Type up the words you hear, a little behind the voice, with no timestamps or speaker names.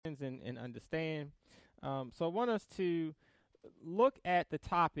things and understand. So I want us to look at the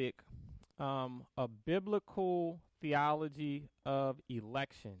topic of biblical theology of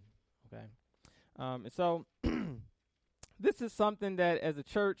election. Okay. And so this is something that as a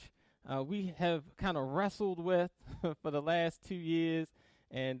church we have kind of wrestled with for the last 2 years.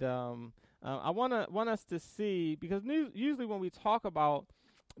 And I want us to see, because usually when we talk about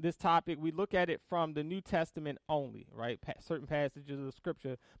this topic, we look at it from the New Testament only, right? Certain passages of the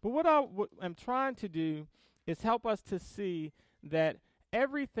Scripture. But what I'm trying to do is help us to see that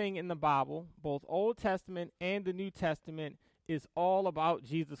everything in the Bible, both Old Testament and the New Testament, is all about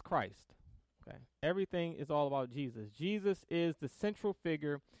Jesus Christ. Okay, everything is all about Jesus. Jesus is the central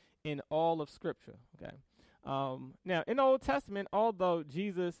figure in all of Scripture. Okay. Now, in the Old Testament, although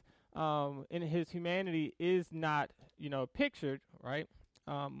Jesus in his humanity is not, pictured, right?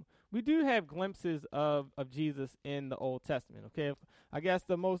 We do have glimpses of Jesus in the Old Testament. Okay, I guess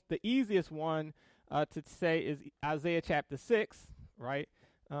the easiest one to say is Isaiah chapter 6, right?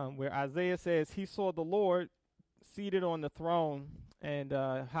 Where Isaiah says he saw the Lord seated on the throne and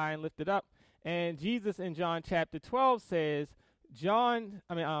high and lifted up. And Jesus in John chapter 12 says,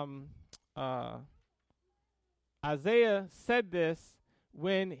 Isaiah said this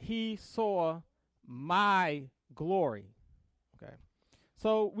when he saw my glory. Okay.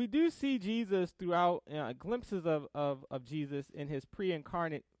 So we do see Jesus throughout, glimpses of Jesus in his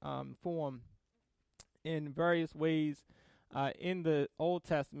pre-incarnate form in various ways in the Old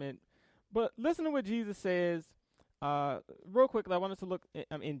Testament. But listen to what Jesus says. Real quickly, I want us to look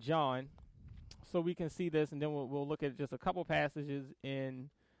in John so we can see this, and then we'll look at just a couple passages in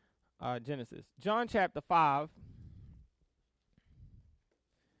Genesis. John chapter 5.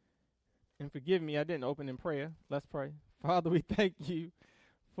 And forgive me, I didn't open in prayer. Let's pray. Father, we thank you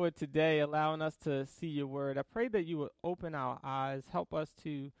for today, allowing us to see your word. I pray that you would open our eyes, help us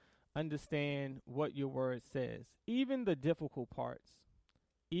to understand what your word says, even the difficult parts,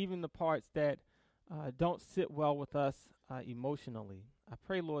 even the parts that don't sit well with us emotionally. I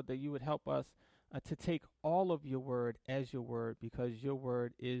pray, Lord, that you would help us to take all of your word as your word, because your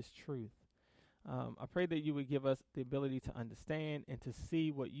word is truth. I pray that you would give us the ability to understand and to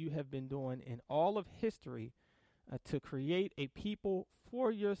see what you have been doing in all of history to create a people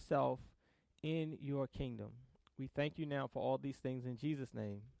for yourself in your kingdom. We thank you now for all these things in Jesus'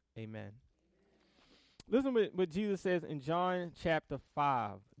 name. Amen. Listen to what Jesus says in John chapter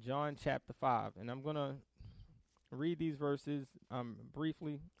 5. John chapter 5. And I'm going to read these verses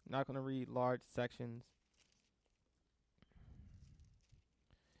briefly. I'm not going to read large sections.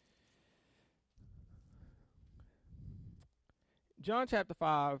 John chapter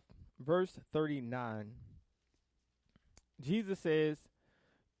 5, verse 39. Jesus says,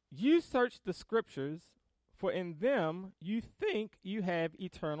 "You search the scriptures, for in them you think you have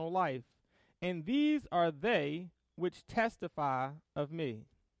eternal life, and these are they which testify of me."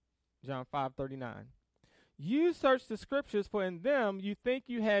 John 5:39. "You search the scriptures, for in them you think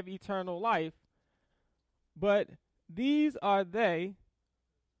you have eternal life, but these are they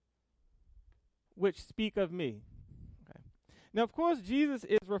which speak of me." Now, of course, Jesus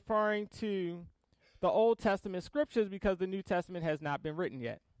is referring to the Old Testament scriptures because the New Testament has not been written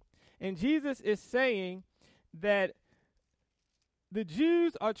yet. And Jesus is saying that the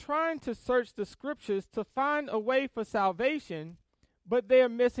Jews are trying to search the scriptures to find a way for salvation, but they are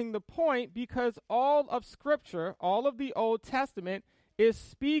missing the point because all of Scripture, all of the Old Testament, is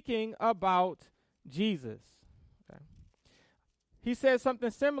speaking about Jesus. Okay. He says something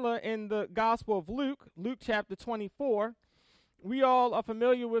similar in the Gospel of Luke, Luke chapter 24. We all are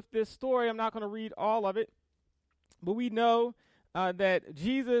familiar with this story. I'm not going to read all of it, but we know that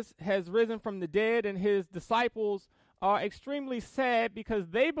Jesus has risen from the dead, and his disciples are extremely sad because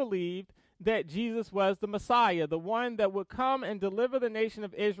they believed that Jesus was the Messiah, the one that would come and deliver the nation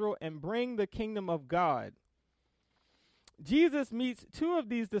of Israel and bring the kingdom of God. Jesus meets two of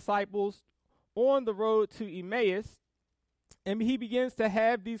these disciples on the road to Emmaus, and he begins to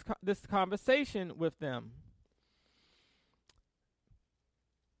have this conversation with them.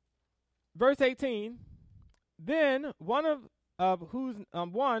 Verse 18, "Then one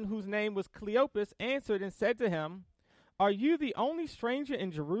whose name was Cleopas answered and said to him, 'Are you the only stranger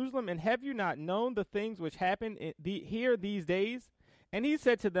in Jerusalem, and have you not known the things which happen here these days?' And he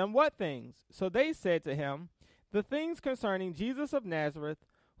said to them, 'What things?' So they said to him, 'The things concerning Jesus of Nazareth,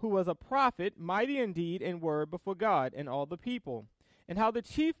 who was a prophet, mighty in deed and word before God and all the people, and how the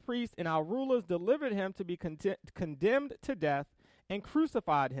chief priests and our rulers delivered him to be condemned to death and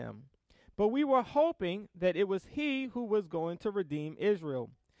crucified him. But we were hoping that it was he who was going to redeem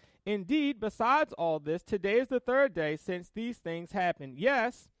Israel. Indeed, besides all this, today is the third day since these things happened.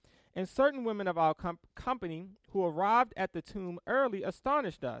 Yes, and certain women of our company who arrived at the tomb early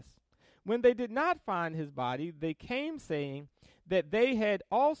astonished us. When they did not find his body, they came saying that they had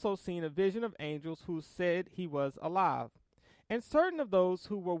also seen a vision of angels who said he was alive. And certain of those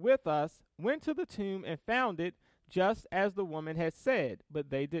who were with us went to the tomb and found it just as the woman had said, but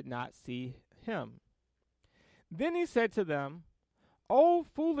they did not see him. Then he said to them, O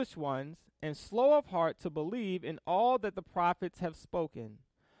foolish ones, and slow of heart to believe in all that the prophets have spoken.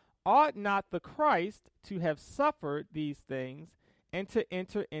 Ought not the Christ to have suffered these things and to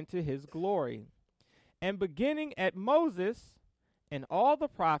enter into his glory? And beginning at Moses and all the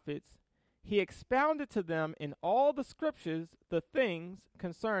prophets, he expounded to them in all the scriptures the things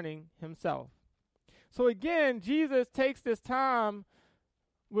concerning himself. So again, Jesus takes this time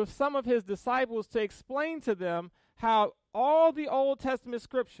with some of his disciples to explain to them how all the Old Testament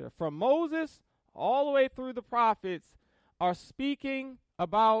scripture, from Moses all the way through the prophets, are speaking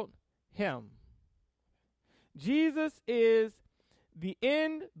about him. Jesus is the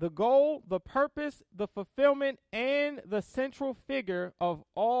end, the goal, the purpose, the fulfillment, and the central figure of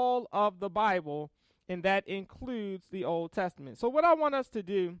all of the Bible, and that includes the Old Testament. So what I want us to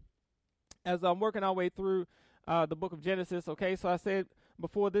do as I'm working our way through the book of Genesis, okay, so I said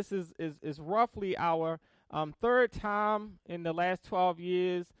before, this is roughly our third time in the last 12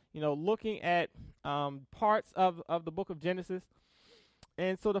 years, looking at parts of the book of Genesis.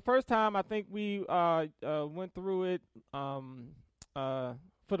 And so the first time, I think we went through it for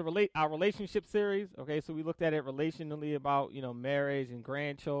our relationship series. Okay, so we looked at it relationally about marriage and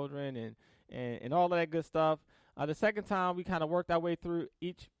grandchildren and all of that good stuff. The second time, we kind of worked our way through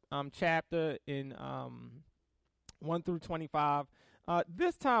each chapter in 1 through 25.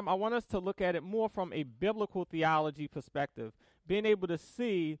 This time, I want us to look at it more from a biblical theology perspective, being able to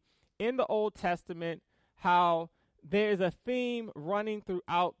see in the Old Testament how there is a theme running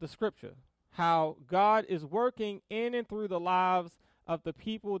throughout the scripture, how God is working in and through the lives of the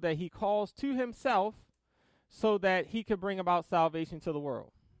people that he calls to himself so that he can bring about salvation to the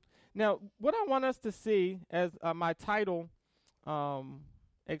world. Now, what I want us to see, as my title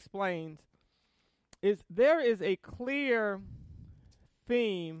explains, is there is a clear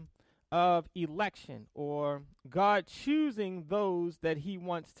theme of election, or God choosing those that he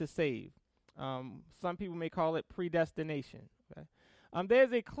wants to save. Some people may call it predestination. Okay?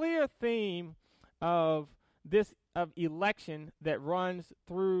 There's a clear theme of election that runs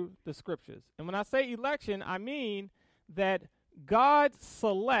through the scriptures. And when I say election, I mean that God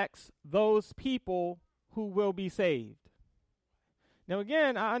selects those people who will be saved. Now,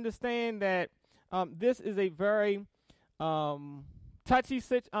 again, I understand that this is a very touchy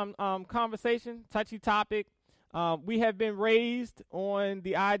conversation, touchy topic. We have been raised on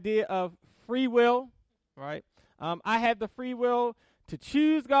the idea of free will, right? I have the free will to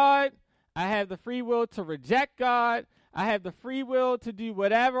choose God. I have the free will to reject God. I have the free will to do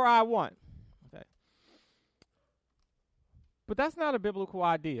whatever I want. Okay. But that's not a biblical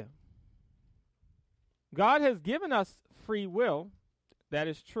idea. God has given us free will. That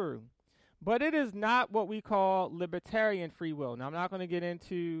is true. But it is not what we call libertarian free will. Now, I'm not going to get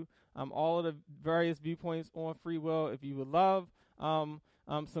into all of the various viewpoints on free will. If you would love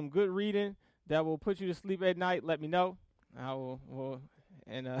some good reading that will put you to sleep at night, let me know. I will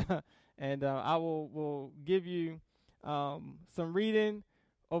give you some reading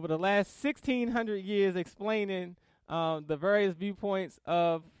over the last 1,600 years explaining the various viewpoints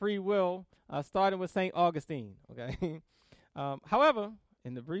of free will, starting with St. Augustine. Okay. However,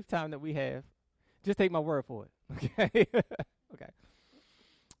 in the brief time that we have, just take my word for it. Okay. Okay.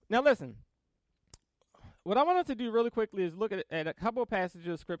 Now listen. What I want us to do really quickly is look at a couple of passages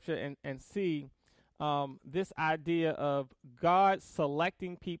of scripture and see this idea of God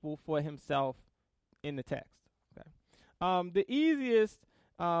selecting people for himself in the text. Okay. The easiest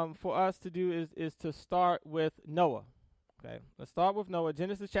for us to do is to start with Noah. Okay. Let's start with Noah.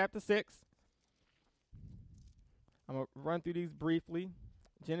 Genesis chapter 6. I'm going to run through these briefly.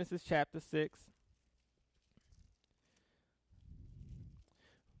 Genesis chapter 6.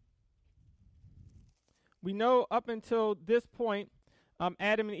 We know up until this point,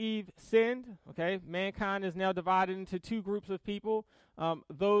 Adam and Eve sinned. Okay, mankind is now divided into two groups of people: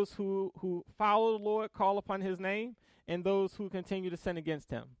 those who follow the Lord, call upon his name, and those who continue to sin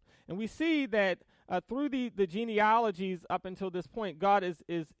against him. And we see that through the genealogies up until this point, God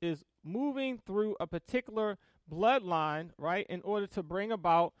is moving through a particular bloodline, right, in order to bring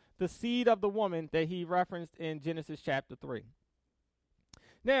about the seed of the woman that he referenced in Genesis chapter 3.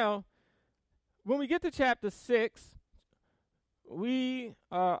 Now, when we get to chapter 6,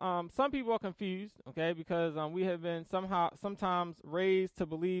 some people are confused, okay, because we have been sometimes raised to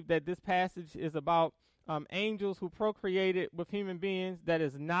believe that this passage is about angels who procreated with human beings. That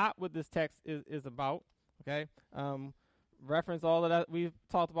is not what this text is about, okay. Reference all of that we've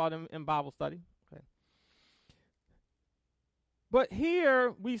talked about in Bible study, okay. But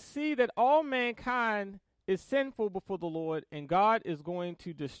here we see that all mankind is sinful before the Lord, and God is going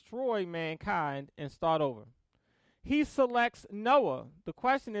to destroy mankind and start over. He selects Noah. The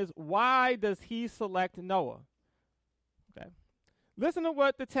question is, why does he select Noah? Okay. Listen to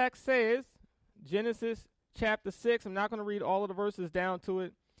what the text says. Genesis chapter 6. I'm not going to read all of the verses down to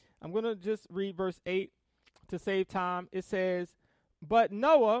it. I'm going to just read verse 8 to save time. It says, "But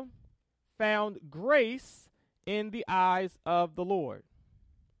Noah found grace in the eyes of the Lord."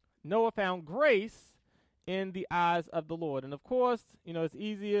 Noah found grace in the eyes of the Lord. And of course, it's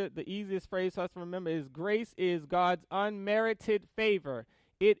easier. The easiest phrase for us to remember is grace is God's unmerited favor.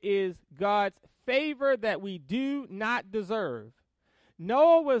 It is God's favor that we do not deserve.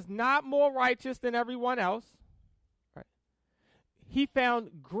 Noah was not more righteous than everyone else. Right? He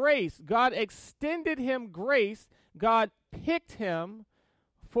found grace. God extended him grace. God picked him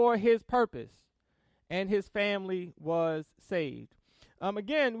for his purpose, and his family was saved.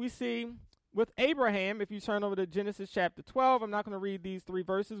 Again, we see with Abraham, if you turn over to Genesis chapter 12, I'm not going to read these 3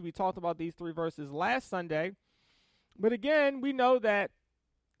 verses. We talked about these 3 verses last Sunday. But again, we know that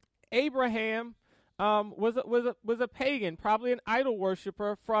Abraham was a pagan, probably an idol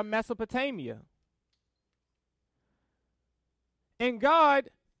worshiper from Mesopotamia. And God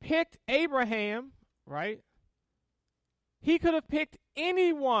picked Abraham, right? He could have picked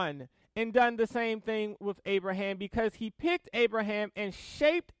anyone and done the same thing with Abraham, because he picked Abraham and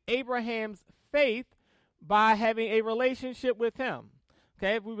shaped Abraham's faith by having a relationship with him.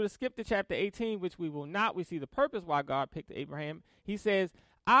 Okay, if we were to skip to chapter 18, which we will not, we see the purpose why God picked Abraham. He says,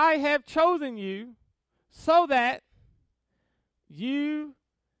 "I have chosen you so that you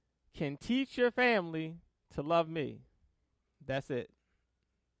can teach your family to love me." That's it.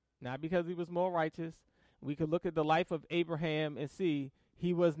 Not because he was more righteous. We could look at the life of Abraham and see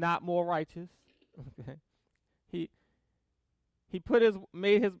he was not more righteous. Okay, he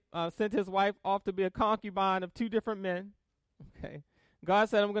sent his wife off to be a concubine of 2 different men. Okay, God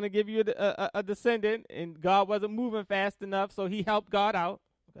said, "I'm going to give you a descendant," and God wasn't moving fast enough, so he helped God out.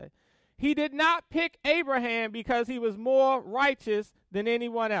 Okay, he did not pick Abraham because he was more righteous than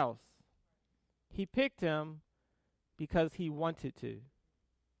anyone else. He picked him because he wanted to.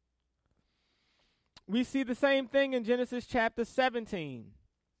 We see the same thing in Genesis chapter 17.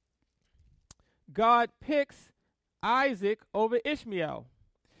 God picks Isaac over Ishmael.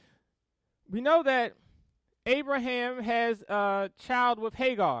 We know that Abraham has a child with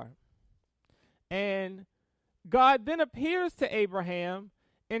Hagar. And God then appears to Abraham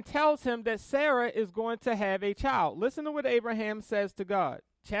and tells him that Sarah is going to have a child. Listen to what Abraham says to God.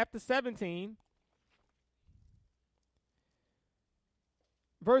 Chapter 17,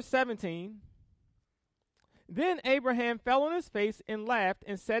 verse 17. "Then Abraham fell on his face and laughed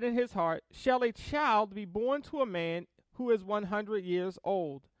and said in his heart, 'Shall a child be born to a man who is 100 years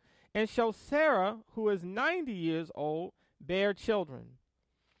old? And shall Sarah, who is 90 years old, bear children?'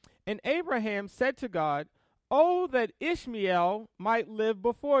 And Abraham said to God, 'Oh, that Ishmael might live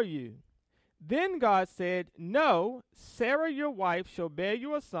before you.' Then God said, 'No, Sarah your wife shall bear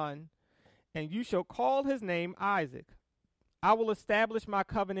you a son, and you shall call his name Isaac. I will establish my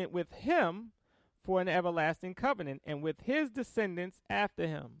covenant with him for an everlasting covenant, and with his descendants after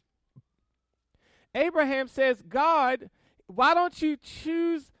him.'" Abraham says, "God, why don't you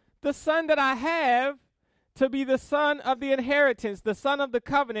choose the son that I have to be the son of the inheritance, the son of the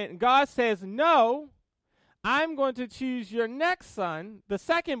covenant?" And God says, "No, I'm going to choose your next son, the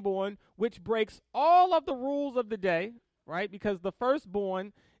secondborn, which breaks all of the rules of the day," right? Because the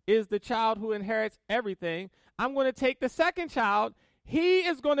firstborn is the child who inherits everything. I'm going to take the second child. He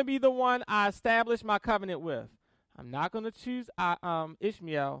is going to be the one I establish my covenant with. I'm not going to choose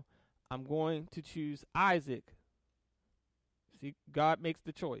Ishmael. I'm going to choose Isaac. See, God makes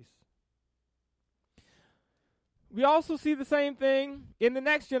the choice. We also see the same thing in the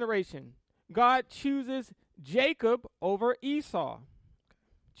next generation. God chooses Jacob over Esau.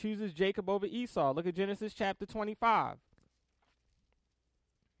 Chooses Jacob over Esau. Look at Genesis chapter 25.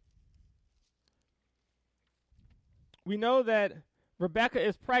 We know that Rebecca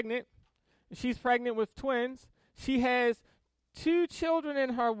is pregnant. She's pregnant with twins. She has 2 children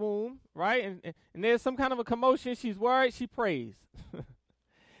in her womb, right? And there's some kind of a commotion. She's worried. She prays.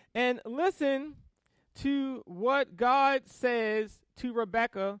 And listen to what God says to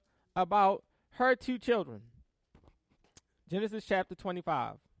Rebecca about her 2 children. Genesis chapter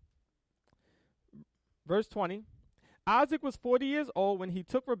 25, verse 20. Isaac was 40 years old when he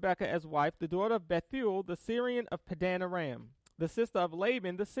took Rebekah as wife, the daughter of Bethuel, the Syrian of Padan Aram, the sister of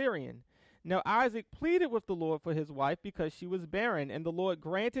Laban the Syrian. Now Isaac pleaded with the Lord for his wife because she was barren, and the Lord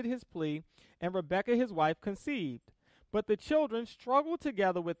granted his plea, and Rebekah his wife conceived. But the children struggled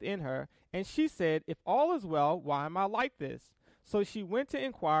together within her, and she said, "If all is well, why am I like this?" So she went to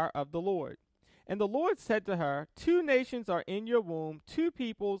inquire of the Lord. And the Lord said to her, "Two nations are in your womb, two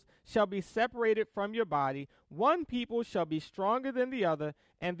peoples shall be separated from your body. One people shall be stronger than the other,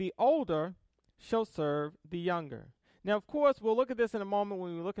 and the older shall serve the younger." Now, of course, we'll look at this in a moment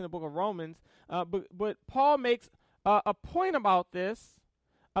when we look in the book of Romans, but Paul makes a point about this,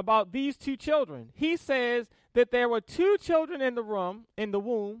 about these two children. He says that there were two children in the womb.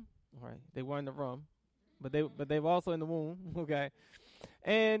 All right, they were in the room, but they were also in the womb, okay?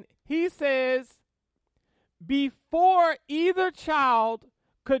 And he says, before either child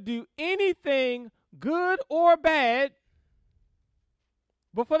could do anything good or bad,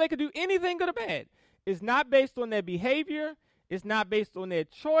 before they could do anything good or bad, it's not based on their behavior, it's not based on their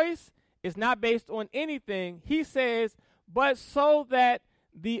choice, it's not based on anything. He says, but so that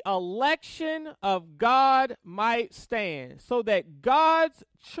the election of God might stand, so that God's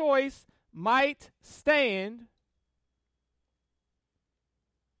choice might stand.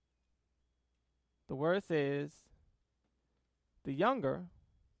 The word says, the younger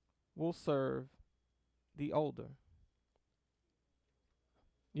will serve the older.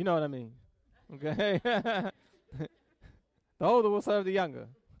 You know what I mean? Okay. The older will serve the younger.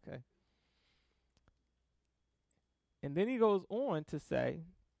 Okay. And then he goes on to say,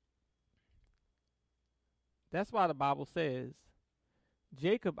 that's why the Bible says,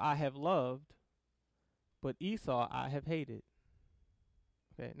 Jacob I have loved, but Esau I have hated.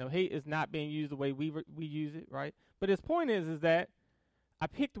 Okay. Now, hate is not being used the way we use it, right? But his point is that I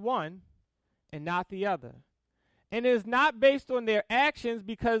picked one and not the other. And it is not based on their actions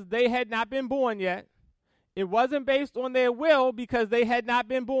because they had not been born yet. It wasn't based on their will because they had not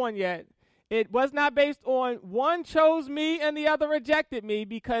been born yet. It was not based on one chose me and the other rejected me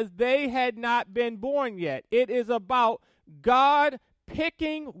because they had not been born yet. It is about God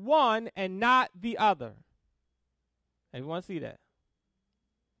picking one and not the other. Everyone see that?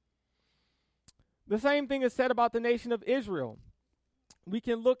 The same thing is said about the nation of Israel. We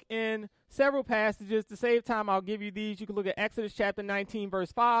can look in several passages. To save time, I'll give you these. You can look at Exodus chapter 19,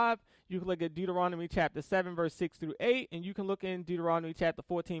 verse 5. You can look at Deuteronomy chapter 7, verse 6 through 8. And you can look in Deuteronomy chapter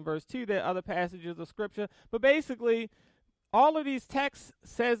 14, verse 2. There are other passages of Scripture. But basically, all of these texts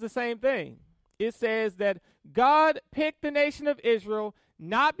says the same thing. It says that God picked the nation of Israel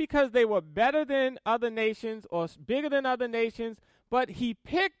not because they were better than other nations or bigger than other nations, but he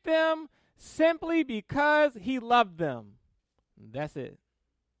picked them simply because he loved them. That's it.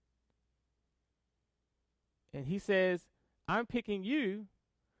 And he says, I'm picking you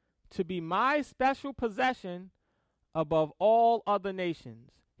to be my special possession above all other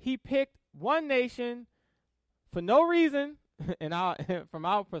nations. He picked one nation for no reason, from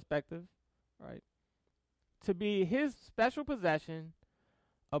our perspective, right, to be his special possession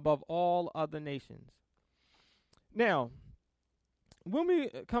above all other nations. Now, when we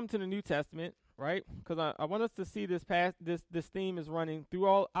come to the New Testament, right, because I want us to see this theme is running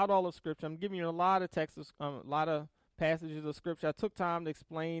throughout all of Scripture. I'm giving you a lot of texts, a lot of passages of Scripture. I took time to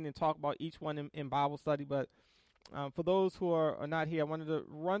explain and talk about each one in Bible study, but for those who are not here, I wanted to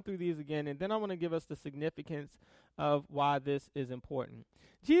run through these again, and then I want to give us the significance of why this is important.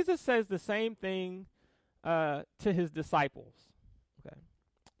 Jesus says the same thing to his disciples. Okay,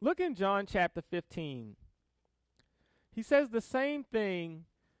 look in John chapter 15. He says the same thing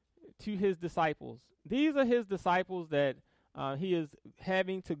to his disciples. These are his disciples that he is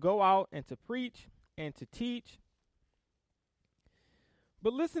having to go out and to preach and to teach.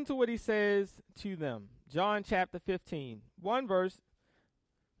 But listen to what he says to them. John chapter 15, one verse,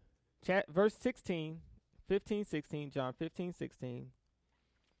 verse 16, 15, 16, John 15, 16.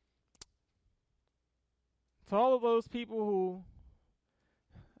 To all of those people who,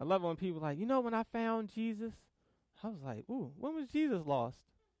 I love when people are like, when I found Jesus, I was like, ooh, when was Jesus lost?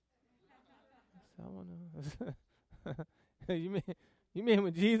 I want to. You mean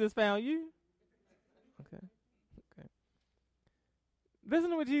when Jesus found you? Okay.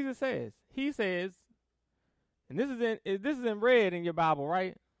 Listen to what Jesus says. He says, and this is in red in your Bible,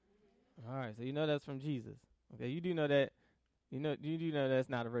 right? All right, so you know that's from Jesus. Okay, you do know that. You do know that's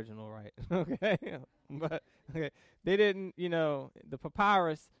not original, right? Okay, but okay, they didn't. The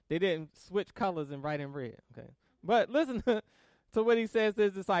papyrus, they didn't switch colors and write in red. Okay, but listen to what he says to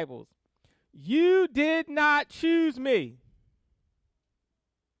his disciples. You did not choose me.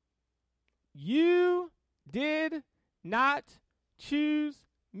 You did not choose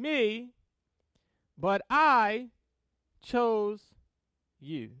me, but I chose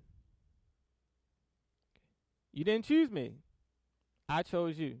you. You didn't choose me. I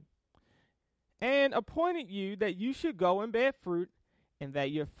chose you. And appointed you that you should go and bear fruit, and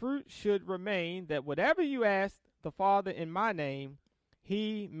that your fruit should remain, that whatever you ask the Father in my name,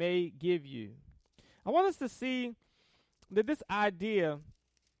 he may give you. I want us to see that this idea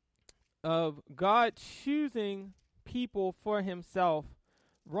of God choosing people for himself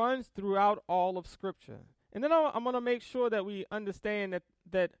runs throughout all of Scripture. And then I'm going to make sure that we understand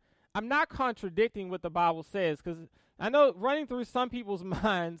that I'm not contradicting what the Bible says, because I know running through some people's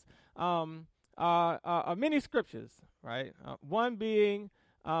minds are many scriptures, right? One being,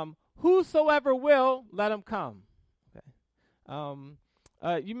 whosoever will, let him come.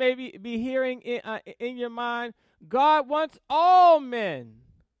 Okay. You may be hearing in your mind, God wants all men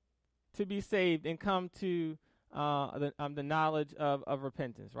to be saved and come to the knowledge of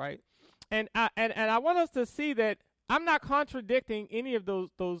repentance, right? And I want us to see that I'm not contradicting any of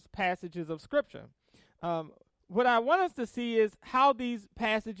those passages of Scripture. What I want us to see is how these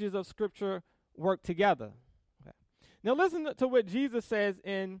passages of Scripture work together. Okay. Now listen to what Jesus says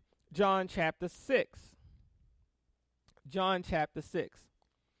in John chapter 6. John chapter 6.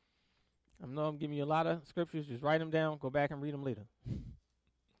 I know I'm giving you a lot of scriptures. Just write them down. Go back and read them later. And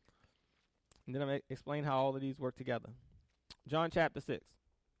then I'm going to explain how all of these work together. John chapter 6.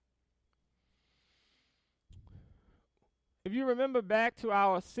 If you remember back to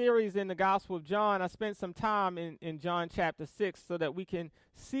our series in the Gospel of John, I spent some time in John chapter 6 so that we can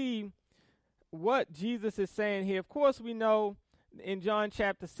see what Jesus is saying here. Of course, we know in John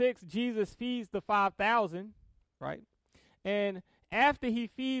chapter 6, Jesus feeds the 5,000, right? And after he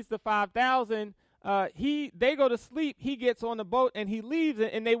feeds the 5,000, they go to sleep. He gets on the boat and he leaves,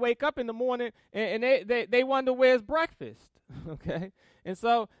 and they wake up in the morning and they wonder where's breakfast. Okay, and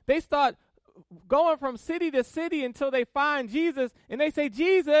so they start going from city to city until they find Jesus, and they say,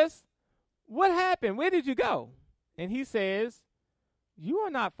 Jesus, what happened? Where did you go? And he says, you are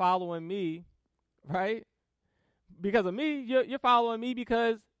not following me, right? Because of me. You're following me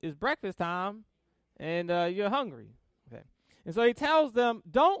because it's breakfast time and you're hungry. Okay. And so he tells them,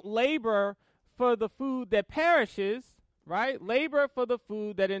 don't labor for the food that perishes, right? Labor for the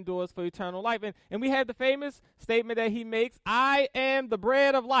food that endures for eternal life. And we have the famous statement that he makes, I am the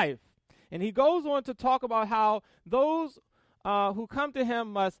bread of life. And he goes on to talk about how those who come to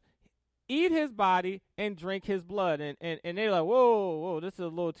him must eat his body and drink his blood. And they're like, whoa, this is a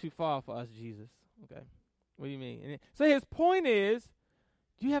little too far for us, Jesus. Okay, what do you mean? And so his point is,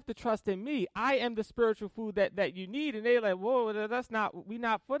 you have to trust in me. I am the spiritual food that you need. And they're like, whoa, we're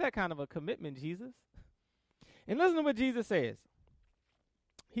not for that kind of a commitment, Jesus. And listen to what Jesus says.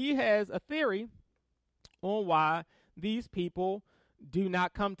 He has a theory on why these people do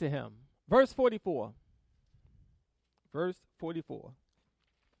not come to him. Verse 44. Verse 44.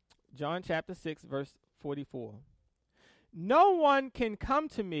 John chapter 6, verse 44. No one can come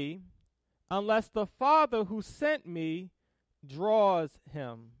to me unless the Father who sent me draws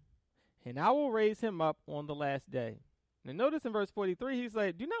him, and I will raise him up on the last day. Now notice in verse 43, he's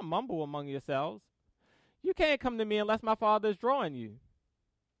like, do not mumble among yourselves. You can't come to me unless my Father is drawing you.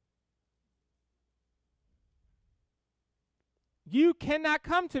 You cannot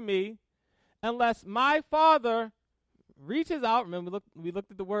come to me unless my Father reaches out. Remember, we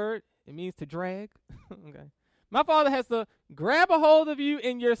looked at the word. It means to drag. Okay. My Father has to grab a hold of you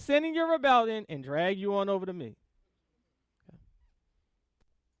in your sin and your rebellion and drag you on over to me. Okay.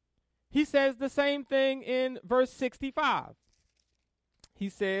 He says the same thing in verse 65. He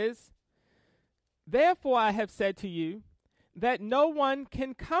says, therefore I have said to you that no one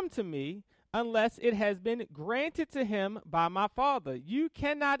can come to me unless it has been granted to him by my Father. You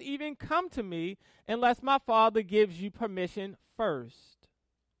cannot even come to me unless my Father gives you permission first.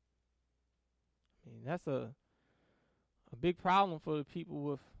 I mean, that's a big problem for the people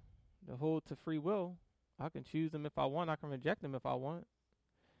with the hold to free will. I can choose them if I want. I can reject them if I want.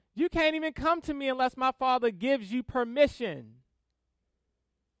 You can't even come to me unless my Father gives you permission.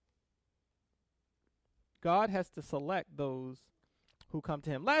 God has to select those who come to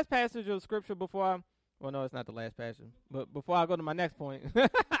him. Last passage of scripture before no, it's not the last passage, but before I go to my next point.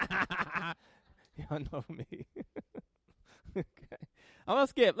 Y'all know me. Okay. I'm going to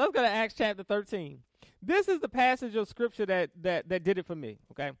skip. Let's go to Acts chapter 13. This is the passage of scripture that did it for me,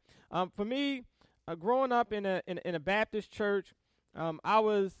 okay? For me, growing up in a Baptist church, I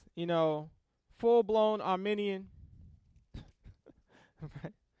was, full-blown Arminian.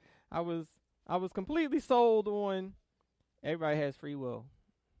 Right? I was completely sold on everybody has free will.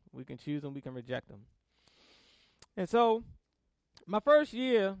 We can choose them. We can reject them. And so my first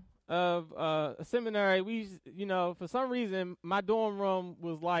year of a seminary, for some reason, my dorm room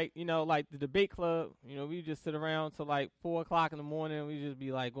was like the debate club. We just sit around till like 4 o'clock in the morning. We just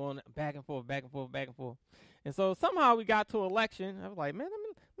be like going back and forth, back and forth, back and forth. And so somehow we got to election. I was like, man,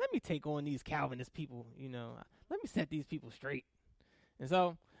 let me take on these Calvinist people. Let me set these people straight. And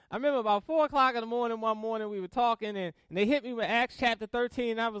so I remember about 4 o'clock in the morning, one morning we were talking, and they hit me with Acts chapter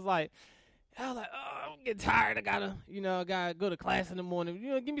 13. And I was like, oh, I'm getting tired. I gotta go to class in the morning.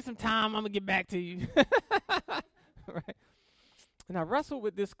 Give me some time. I'm gonna get back to you. Right? And I wrestled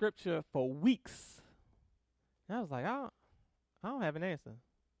with this scripture for weeks. And I was like, I don't have an answer.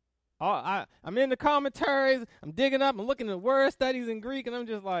 I'm in the commentaries. I'm digging up. I'm looking at word studies in Greek, and I'm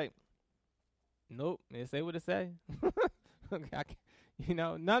just like, nope. It say what it say.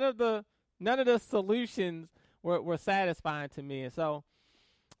 None of the solutions were satisfying to me, and so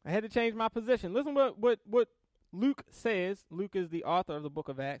I had to change my position. Listen what Luke says. Luke is the author of the book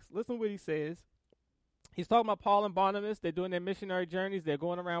of Acts. Listen what he says. He's talking about Paul and Barnabas. They're doing their missionary journeys. They're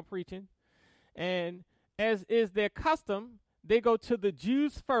going around preaching. And as is their custom, they go to the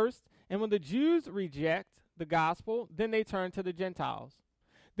Jews first. And when the Jews reject the gospel, then they turn to the Gentiles.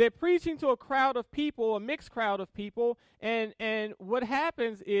 They're preaching to a crowd of people, a mixed crowd of people. And what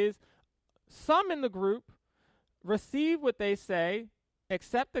happens is some in the group receive what they say,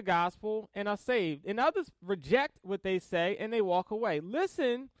 accept the gospel, and are saved. And others reject what they say, and they walk away.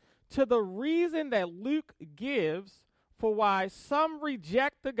 Listen to the reason that Luke gives for why some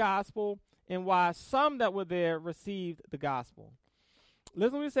reject the gospel and why some that were there received the gospel.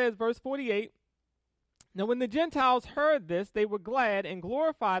 Listen what it says, verse 48. Now when the Gentiles heard this, they were glad and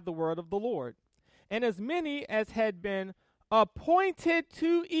glorified the word of the Lord. And as many as had been appointed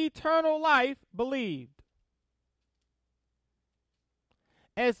to eternal life believed.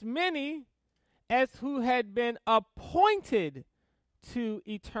 As many as who had been appointed to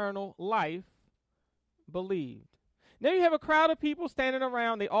eternal life believed. Now you have a crowd of people standing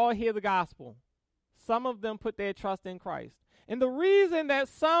around. They all hear the gospel. Some of them put their trust in Christ. And the reason that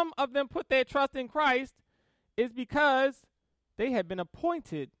some of them put their trust in Christ is because they had been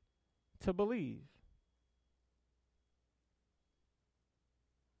appointed to believe.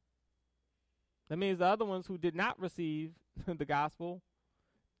 That means the other ones who did not receive the gospel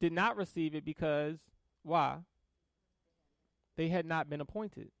did not receive it because, why? They had not been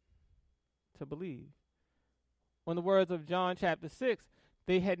appointed to believe. In the words of John chapter 6,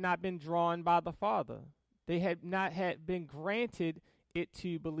 they had not been drawn by the Father. They had not been granted it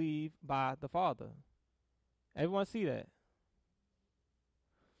to believe by the Father. Everyone see that?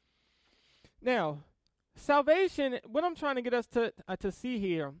 Now, salvation, what I'm trying to get us to see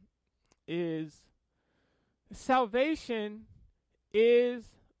here is salvation is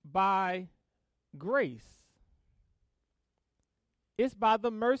by grace. It's by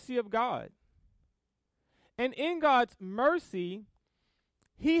the mercy of God. And in God's mercy,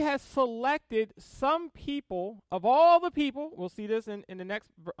 he has selected some people, of all the people, we'll see this in the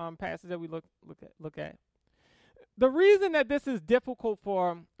next passage that we look at. The reason that this is difficult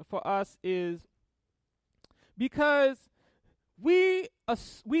for us is because we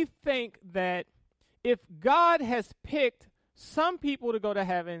think that if God has picked some people to go to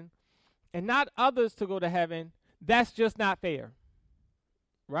heaven and not others to go to heaven, that's just not fair.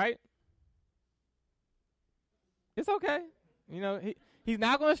 Right? It's okay. He's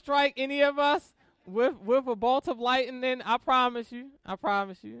not going to strike any of us with a bolt of lightning. I promise you.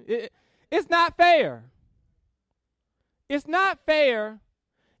 It's not fair. It's not fair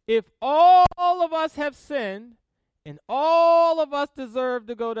if all of us have sinned and all of us deserve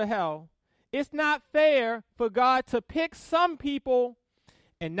to go to hell. It's not fair for God to pick some people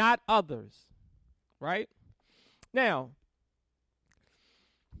and not others. Right? Now,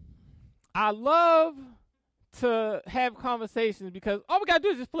 I love to have conversations because all we got to do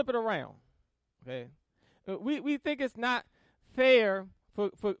is just flip it around. Okay? We think it's not fair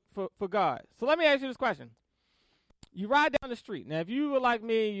for God. So let me ask you this question. You ride down the street. Now, if you were like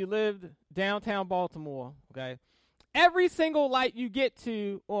me, you lived downtown Baltimore, okay? Every single light you get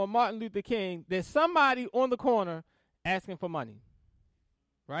to on Martin Luther King, there's somebody on the corner asking for money,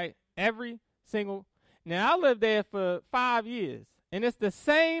 right? Every single. Now, I lived there for 5 years, and it's the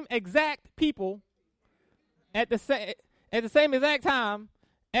same exact people at the same exact time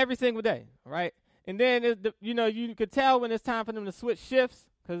every single day, right? And then, you could tell when it's time for them to switch shifts.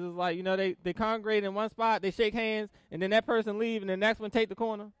 Because it's like, they congregate in one spot, they shake hands, and then that person leave, and the next one take the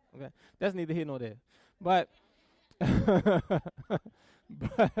corner. Okay, that's neither here nor there. But,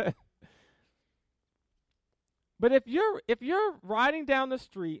 But if you're riding down the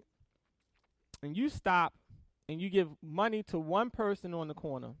street and you stop and you give money to one person on the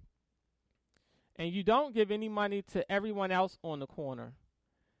corner and you don't give any money to everyone else on the corner,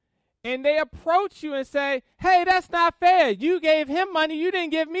 and they approach you and say, hey, that's not fair. You gave him money. You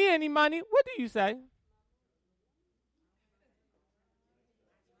didn't give me any money. What do you say?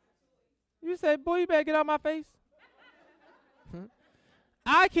 You say, boy, you better get out of my face.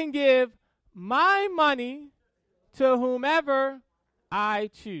 I can give my money to whomever I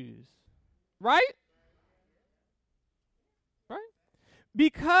choose. Right? Right?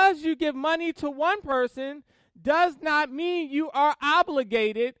 Because you give money to one person does not mean you are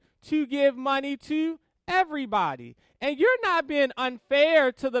obligated to give money to everybody. And you're not being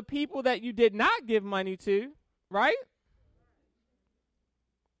unfair to the people that you did not give money to, right?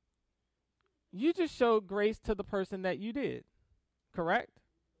 You just showed grace to the person that you did, correct?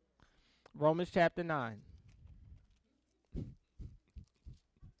 Romans chapter 9.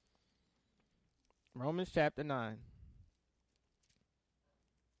 Romans chapter 9.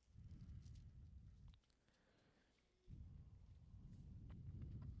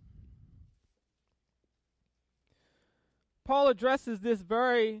 Paul addresses this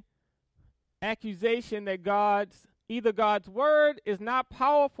very accusation that either God's word is not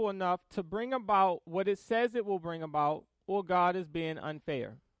powerful enough to bring about what it says it will bring about, or God is being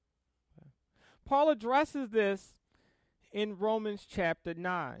unfair. Paul addresses this in Romans chapter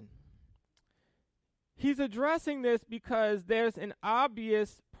 9. He's addressing this because there's an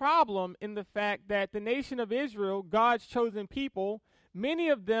obvious problem in the fact that the nation of Israel, God's chosen people, many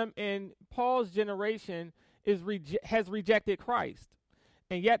of them in Paul's generation has rejected Christ.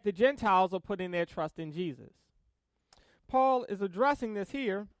 And yet the Gentiles are putting their trust in Jesus. Paul is addressing this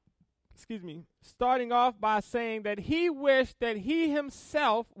here, starting off by saying that he wished that he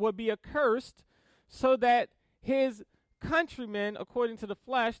himself would be accursed so that his countrymen, according to the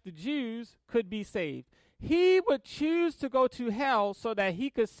flesh, the Jews, could be saved. He would choose to go to hell so that he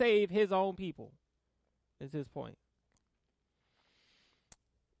could save his own people, is his point.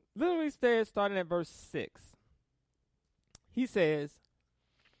 Literally says, starting at verse 6, he says,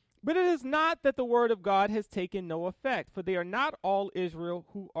 but it is not that the word of God has taken no effect, for they are not all Israel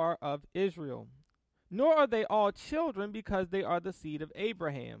who are of Israel, nor are they all children because they are the seed of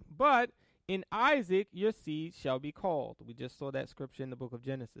Abraham. But in Isaac your seed shall be called. We just saw that scripture in the book of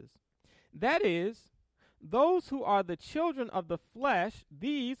Genesis. That is, those who are the children of the flesh,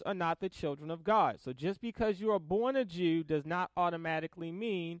 these are not the children of God. So just because you are born a Jew does not automatically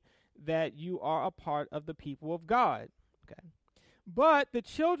mean that you are a part of the people of God. Okay. But the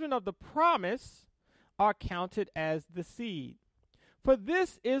children of the promise are counted as the seed. For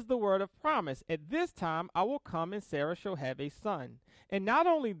this is the word of promise. At this time I will come, and Sarah shall have a son. And not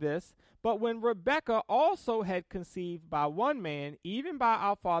only this, but when Rebekah also had conceived by one man, even by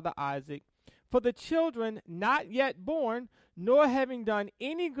our father Isaac, for the children not yet born, nor having done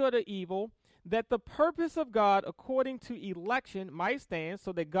any good or evil, that the purpose of God according to election might stand,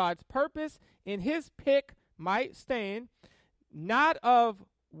 so that God's purpose in his pick might stand, not of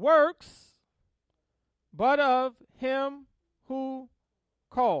works, but of him who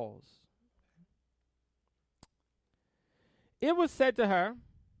calls. It was said to her,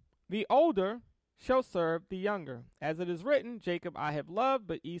 the older shall serve the younger. As it is written, Jacob I have loved,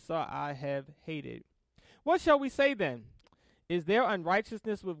 but Esau I have hated. What shall we say then? Is there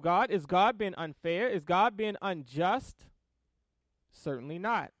unrighteousness with God? Is God being unfair? Is God being unjust? Certainly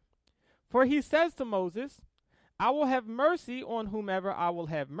not. For he says to Moses, I will have mercy on whomever I will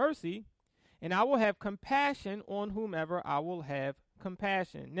have mercy, and I will have compassion on whomever I will have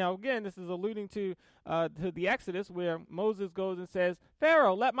compassion. Now, again, this is alluding to the Exodus, where Moses goes and says,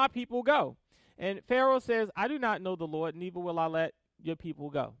 Pharaoh, let my people go. And Pharaoh says, I do not know the Lord, neither will I let your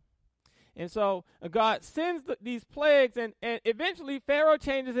people go. And so God sends these plagues, and eventually Pharaoh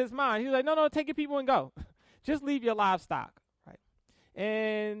changes his mind. He's like, no, take your people and go. Just leave your livestock. Right?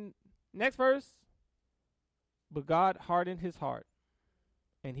 And next verse, but God hardened his heart,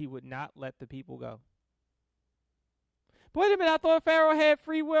 and he would not let the people go. But wait a minute, I thought Pharaoh had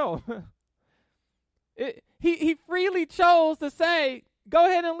free will. He freely chose to say, go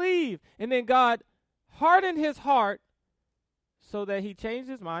ahead and leave. And then God hardened his heart so that he changed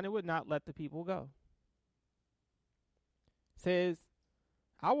his mind and would not let the people go. It says,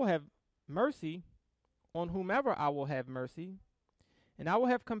 I will have mercy on whomever I will have mercy, and I will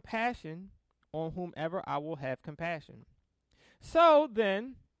have compassion on whomever I will have compassion. So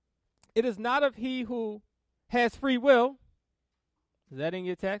then, it is not of he who has free will. Is that in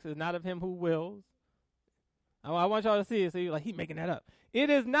your text? It's not of him who wills. I want y'all to see it. So you're like, he's making that up. It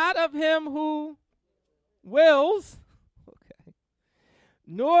is not of him who wills, okay,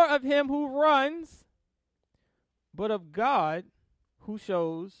 nor of him who runs, but of God who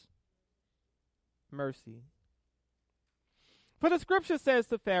shows mercy. For the scripture says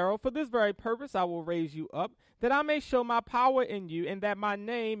to Pharaoh, for this very purpose I will raise you up, that I may show my power in you, and that my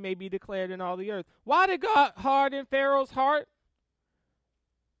name may be declared in all the earth. Why did God harden Pharaoh's heart?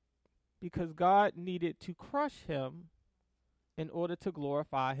 Because God needed to crush him in order to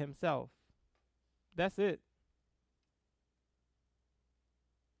glorify himself. That's it.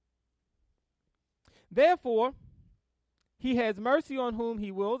 Therefore, he has mercy on whom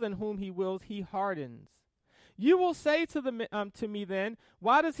he wills, and whom he wills he hardens. You will say to me then,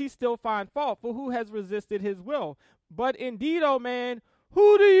 why does he still find fault? For who has resisted his will? But indeed, oh man,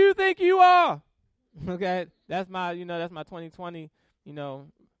 who do you think you are? Okay, that's my 2020,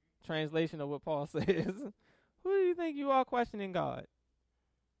 translation of what Paul says. Who do you think you are questioning God?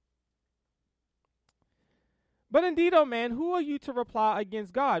 But indeed, oh man, who are you to reply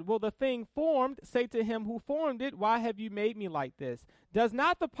against God? Will the thing formed say to him who formed it, why have you made me like this? Does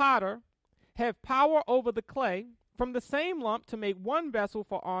not the potter have power over the clay from the same lump to make one vessel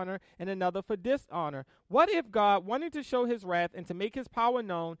for honor and another for dishonor? What if God, wanting to show his wrath and to make his power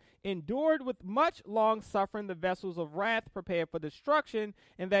known, endured with much long suffering the vessels of wrath prepared for destruction,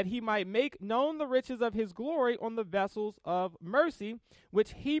 and that he might make known the riches of his glory on the vessels of mercy,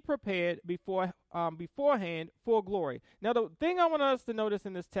 which he prepared beforehand for glory? Now, the thing I want us to notice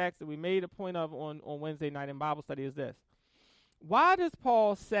in this text that we made a point of on Wednesday night in Bible study is this. Why does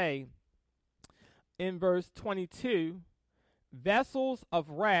Paul say in verse 22, vessels of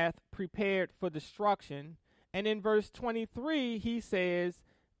wrath prepared for destruction, and in verse 23 he says,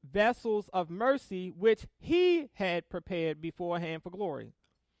 vessels of mercy which he had prepared beforehand for glory?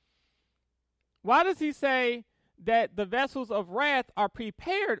 Why does he say that the vessels of wrath are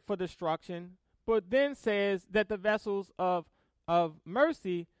prepared for destruction, but then says that the vessels of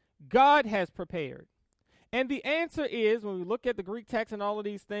mercy God has prepared? And the answer is, when we look at the Greek text and all of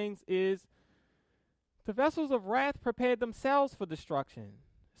these things, is the vessels of wrath prepared themselves for destruction.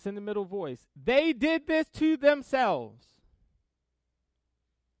 It's in the middle voice. They did this to themselves.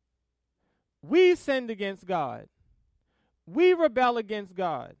 We sinned against God. We rebel against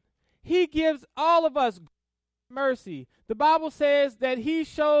God. He gives all of us mercy. The Bible says that he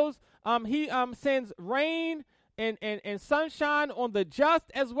shows, he sends rain and sunshine on the just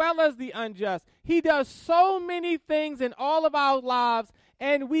as well as the unjust. He does so many things in all of our lives,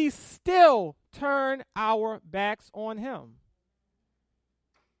 and we still turn our backs on him.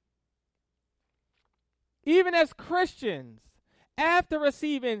 Even as Christians, after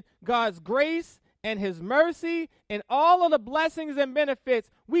receiving God's grace and his mercy and all of the blessings and benefits,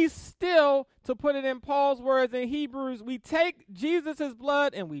 we still, to put it in Paul's words in Hebrews, we take Jesus'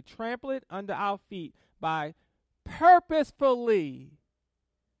 blood and we trample it under our feet by purposefully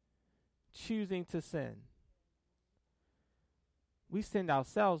choosing to sin. We send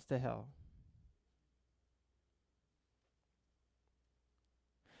ourselves to hell.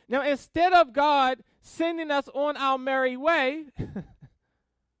 Now, instead of God sending us on our merry way,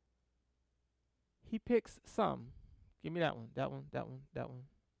 he picks some. Give me that one, that one, that one, that one.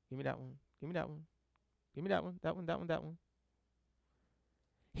 Give me that one, give me that one. Give me that one, that one, that one, that one.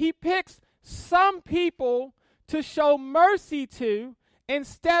 He picks some people to show mercy to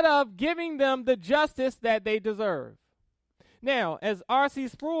instead of giving them the justice that they deserve. Now, as R.C.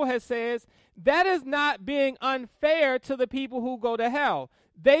 Sproul has said, that is not being unfair to the people who go to hell.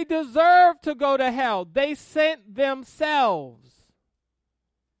 They deserve to go to hell. They sent themselves.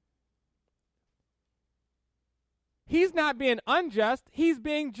 He's not being unjust. He's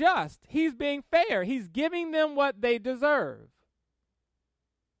being just. He's being fair. He's giving them what they deserve.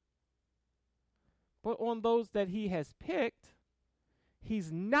 But on those that he has picked,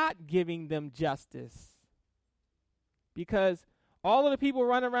 he's not giving them justice. Because all of the people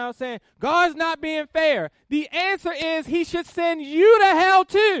running around saying, God's not being fair. The answer is he should send you to hell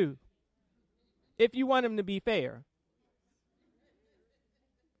too, if you want him to be fair.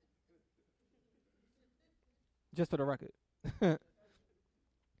 Just for the record.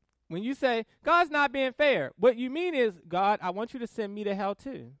 When you say, God's not being fair, what you mean is, God, I want you to send me to hell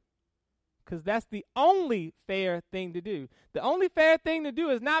too. Because that's the only fair thing to do. The only fair thing to do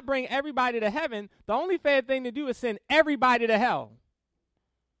is not bring everybody to heaven. The only fair thing to do is send everybody to hell.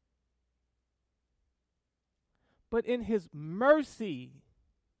 But in his mercy,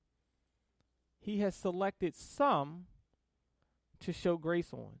 he has selected some to show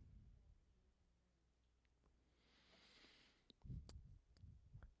grace on.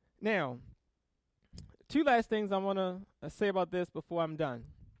 Now, two last things I want to say about this before I'm done.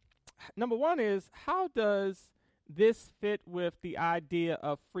 number one is, how does this fit with the idea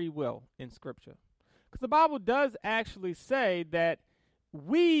of free will in Scripture? Because the Bible does actually say that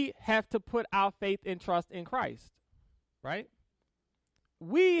we have to put our faith and trust in Christ, right?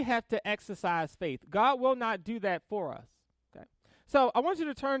 We have to exercise faith. God will not do that for us. Okay. So I want you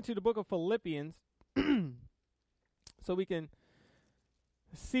to turn to the book of Philippians so we can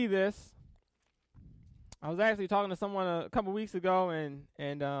see this. I was actually talking to someone a couple weeks ago, and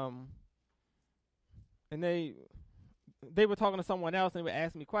they were talking to someone else, and they were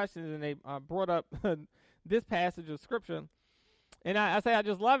asking me questions, and they brought up this passage of Scripture. And I say I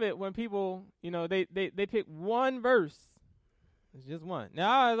just love it when people, they pick one verse. It's just one.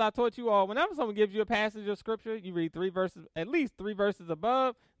 Now, as I taught you all, whenever someone gives you a passage of Scripture, you read three verses, at least three verses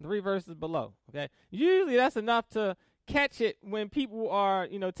above, 3 verses below. Okay. Usually that's enough to catch it when people are,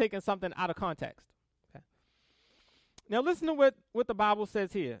 taking something out of context. Okay. Now listen to what the Bible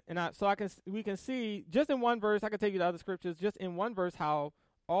says here, and we can see just in one verse. I can take you to other scriptures, just in one verse, how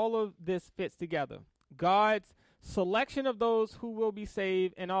all of this fits together. God's selection of those who will be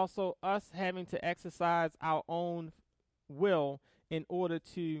saved, and also us having to exercise our own will in order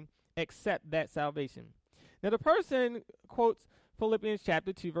to accept that salvation. Now the person quotes Philippians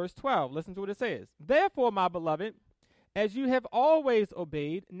chapter 2 verse 12. Listen to what it says. Therefore, my beloved, as you have always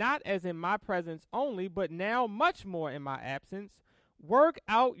obeyed, not as in my presence only, but now much more in my absence, work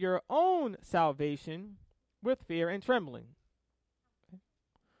out your own salvation with fear and trembling. Okay.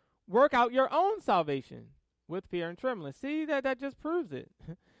 Work out your own salvation with fear and trembling. See, that just proves it.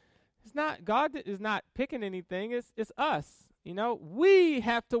 It's not, God is not picking anything. It's us. We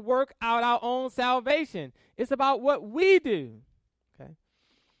have to work out our own salvation. It's about what we do. Okay.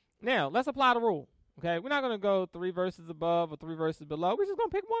 Now, let's apply the rule. Okay. We're not going to go 3 verses above or 3 verses below. We're just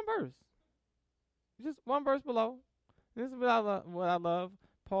going to pick one verse. Just one verse below. This is what I love.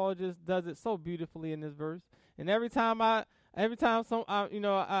 Paul just does it so beautifully in this verse. And every time I have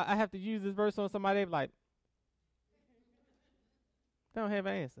to use this verse on somebody, they're like, they don't have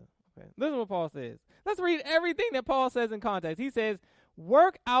an answer. Okay. Listen to what Paul says. Let's read everything that Paul says in context. He says,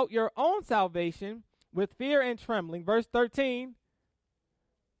 work out your own salvation with fear and trembling. Verse 13,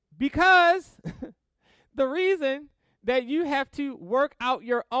 because the reason that you have to work out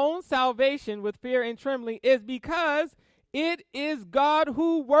your own salvation with fear and trembling is because it is God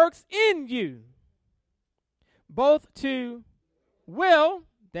who works in you, both to will,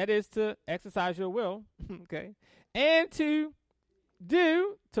 that is to exercise your will, okay, and to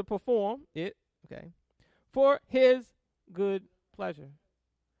perform it, okay, for his good pleasure.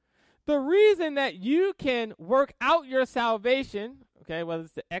 The reason that you can work out your salvation, okay, whether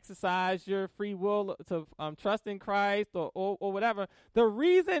it's to exercise your free will, to trust in Christ or whatever, the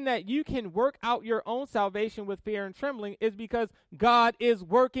reason that you can work out your own salvation with fear and trembling is because God is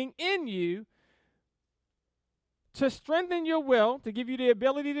working in you to strengthen your will, to give you the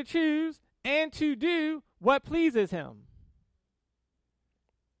ability to choose and to do what pleases him.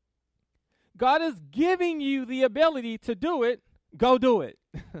 God is giving you the ability to do it. Go do it.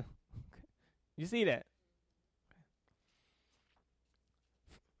 You see that?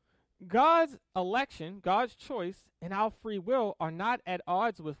 God's election, God's choice, and our free will are not at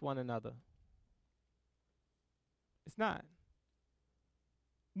odds with one another. It's not.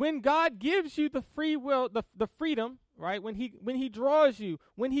 When God gives you the free will, the freedom, right? When he draws you,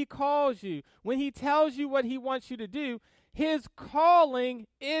 when he calls you, when he tells you what he wants you to do, his calling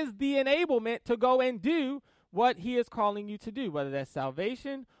is the enablement to go and do what he is calling you to do, whether that's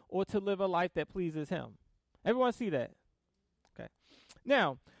salvation or to live a life that pleases him. Everyone see that? Okay.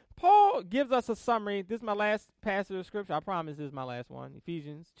 Now, Paul gives us a summary. This is my last passage of scripture. I promise this is my last one.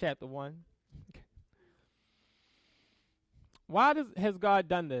 Ephesians chapter 1. Okay. Why has God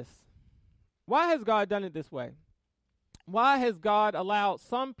done this? Why has God done it this way? Why has God allowed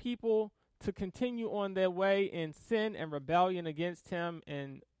some people to continue on their way in sin and rebellion against him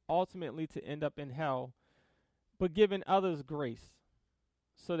and ultimately to end up in hell, but given others grace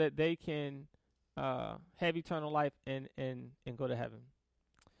so that they can have eternal life and go to heaven?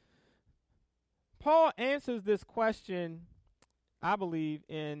 Paul answers this question, I believe,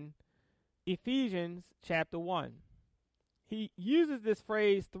 in Ephesians chapter 1. He uses this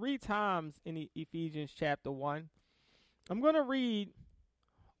phrase 3 times in Ephesians chapter 1. I'm going to read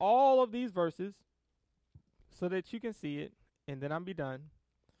all of these verses so that you can see it, and then I'll be done.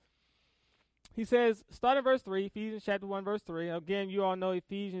 He says, start in verse 3, Ephesians chapter 1, verse 3. Again, you all know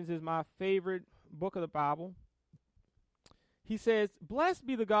Ephesians is my favorite book of the Bible. He says, blessed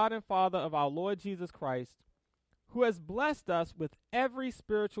be the God and Father of our Lord Jesus Christ, who has blessed us with every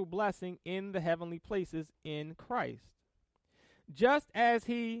spiritual blessing in the heavenly places in Christ, just as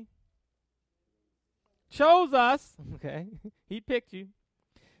he chose us, okay, he picked you,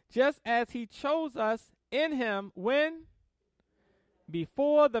 just as he chose us in him when?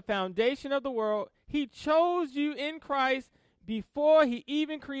 Before the foundation of the world. He chose you in Christ before he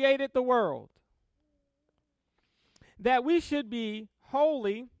even created the world, that we should be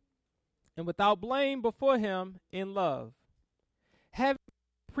holy and without blame before him in love, having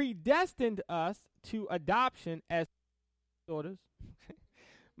predestined us to adoption as daughters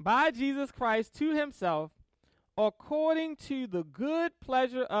by Jesus Christ to himself, according to the good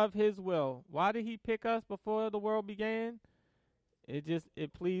pleasure of his will. Why did he pick us before the world began?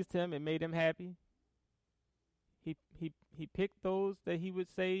 It pleased him. It made him happy. He picked those that he would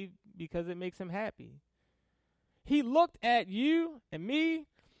save because it makes him happy. He looked at you and me,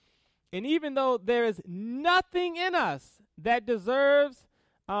 and even though there is nothing in us that deserves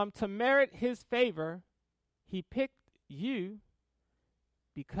to merit his favor, he picked you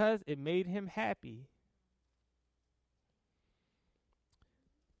because it made him happy.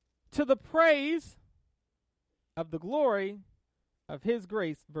 To the praise of the glory of his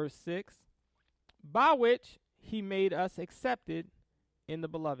grace, verse 6, by which he made us accepted in the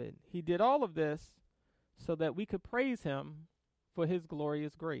beloved. He did all of this so that we could praise him for his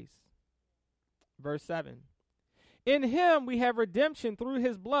glorious grace. Verse 7, in him we have redemption through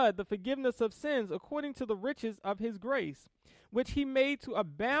his blood, the forgiveness of sins, according to the riches of his grace, which he made to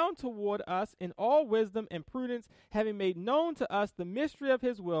abound toward us in all wisdom and prudence, having made known to us the mystery of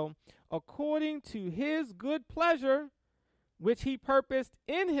his will, according to his good pleasure, which he purposed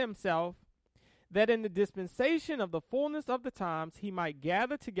in himself, that in the dispensation of the fullness of the times he might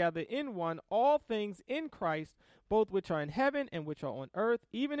gather together in one all things in Christ, both which are in heaven and which are on earth,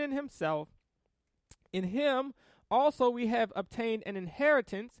 even in himself. In him also we have obtained an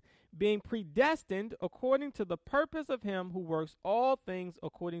inheritance, being predestined according to the purpose of him who works all things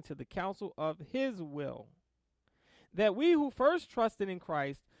according to the counsel of his will, that we who first trusted in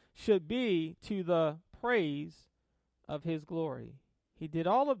Christ should be to the praise of his glory. He did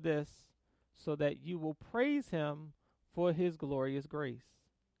all of this so that you will praise him for his glorious grace.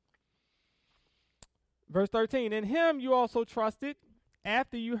 Verse 13, in him you also trusted,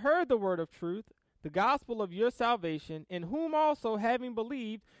 after you heard the word of truth, the gospel of your salvation, in whom also, having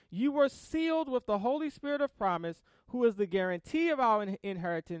believed, you were sealed with the Holy Spirit of promise, who is the guarantee of our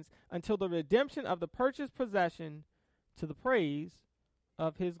inheritance until the redemption of the purchased possession, to the praise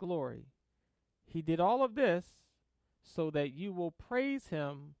of his glory. He did all of this so that you will praise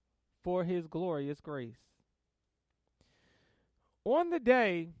him for his glorious grace. On the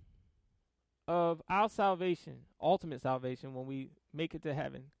day of our salvation, ultimate salvation, when we make it to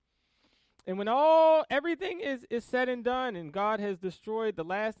heaven, and when everything is said and done, and God has destroyed the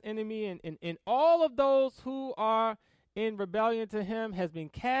last enemy, and all of those who are in rebellion to him has been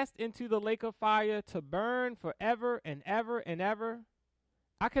cast into the lake of fire to burn forever and ever and ever,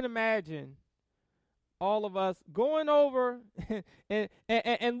 I can imagine all of us going over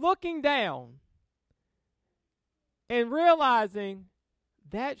and looking down and realizing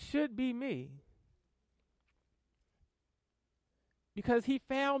that should be me. Because he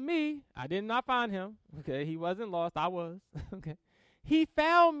found me. I did not find him. Okay, he wasn't lost. I was. Okay. He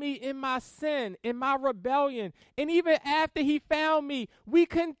found me in my sin, in my rebellion. And even after he found me, we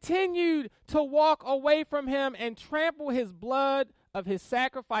continued to walk away from him and trample his blood of his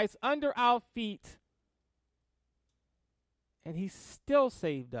sacrifice under our feet. And he still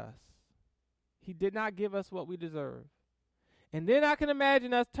saved us. He did not give us what we deserve. And then I can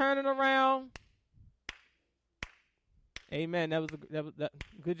imagine us turning around. Amen. That was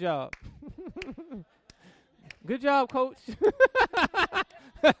good job. Good job, coach.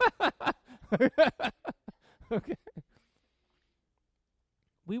 Okay.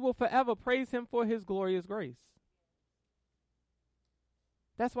 We will forever praise him for his glorious grace.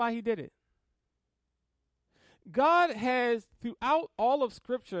 That's why he did it. God has, throughout all of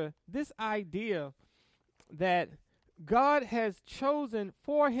Scripture, this idea that God has chosen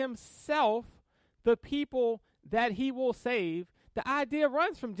for himself the people that he will save. The idea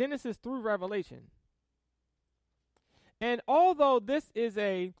runs from Genesis through Revelation. And although this is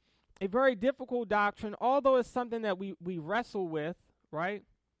a very difficult doctrine, although it's something that we wrestle with, right?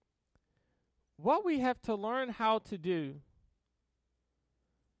 What we have to learn how to do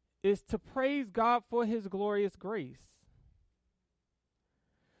is to praise God for his glorious grace.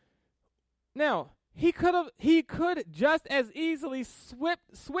 Now, he could just as easily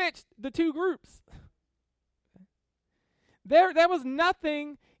switch the two groups. There was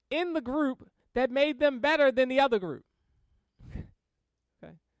nothing in the group that made them better than the other group.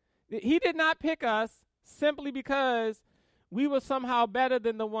 Okay. He did not pick us simply because we were somehow better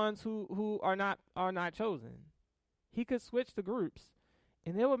than the ones who are not chosen. He could switch the groups,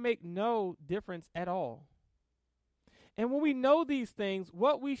 and it would make no difference at all. And when we know these things,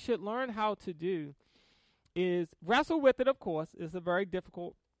 what we should learn how to do is wrestle with it. Of course, it's a very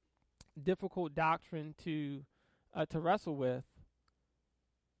difficult doctrine to wrestle with.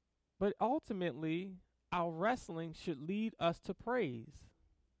 But ultimately, our wrestling should lead us to praise.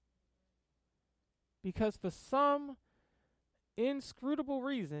 Because for some inscrutable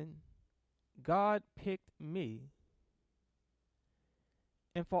reason, God picked me.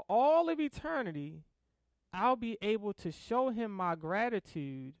 And for all of eternity, I'll be able to show him my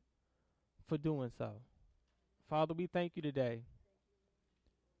gratitude for doing so. Father, we thank you today.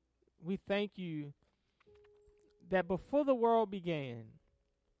 We thank you that before the world began,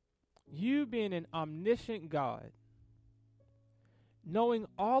 you being an omniscient God, knowing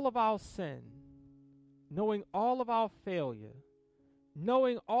all of our sin, knowing all of our failure,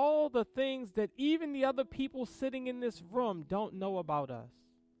 knowing all the things that even the other people sitting in this room don't know about us,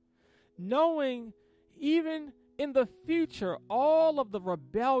 knowing even in the future all of the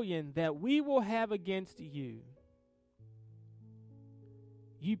rebellion that we will have against you.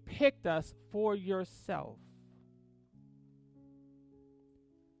 You picked us for yourself.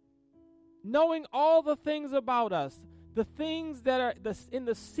 Knowing all the things about us, the things that are in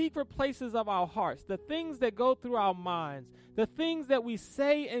the secret places of our hearts, the things that go through our minds, the things that we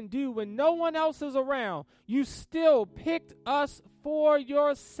say and do when no one else is around, you still picked us for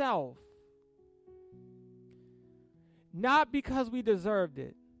yourself. Not because we deserved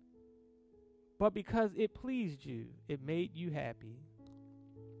it, but because it pleased you. It made you happy.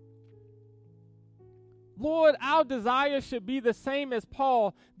 Lord, our desire should be the same as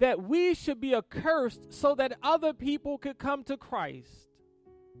Paul, that we should be accursed so that other people could come to Christ.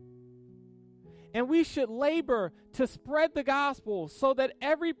 And we should labor to spread the gospel so that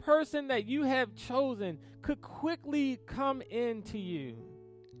every person that you have chosen could quickly come into you.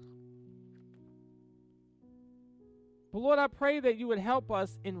 But Lord, I pray that you would help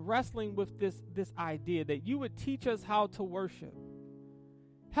us in wrestling with this idea, that you would teach us how to worship.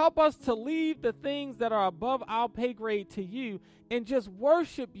 Help us to leave the things that are above our pay grade to you and just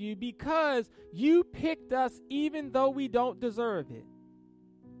worship you because you picked us even though we don't deserve it.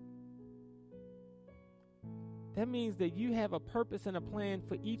 That means that you have a purpose and a plan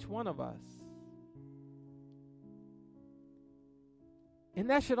for each one of us. And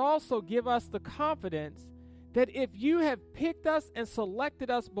that should also give us the confidence that if you have picked us and selected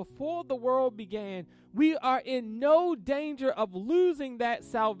us before the world began, we are in no danger of losing that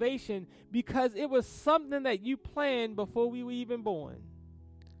salvation because it was something that you planned before we were even born.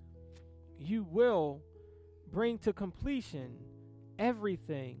 You will bring to completion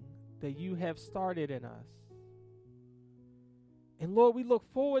everything that you have started in us. And Lord, we look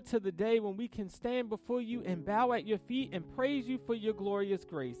forward to the day when we can stand before you and bow at your feet and praise you for your glorious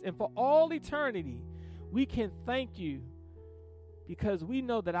grace. And for all eternity, we can thank you because we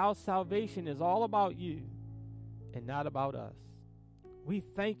know that our salvation is all about you and not about us. We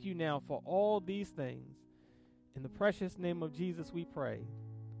thank you now for all these things. In the precious name of Jesus we pray.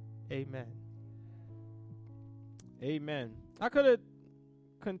 Amen. Amen. I could have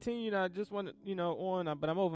continued. I just wanted, on, but I'm over.